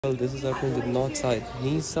Well, this is happening with north side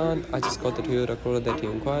Nissan. I just got the Toyota Corolla that you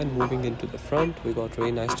inquired. Moving into the front, we got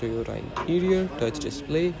really nice Toyota interior, touch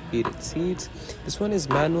display, heated seats. This one is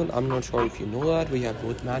manual. I'm not sure if you know that. We have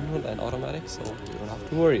both manual and automatic, so you don't have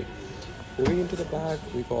to worry. Moving into the back,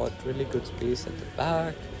 we got really good space at the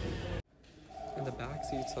back. And the back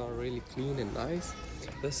seats are really clean and nice.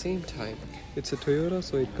 At the same time, it's a Toyota,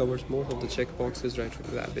 so it covers most of the check boxes, right?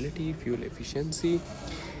 Reliability, fuel efficiency.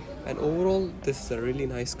 And overall, this is a really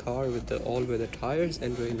nice car with the all-weather tires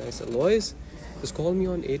and really nice alloys. Just call me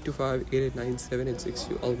on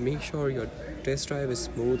 825-889-7862. I'll make sure your test drive is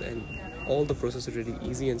smooth and all the process is really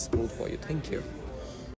easy and smooth for you. Thank you.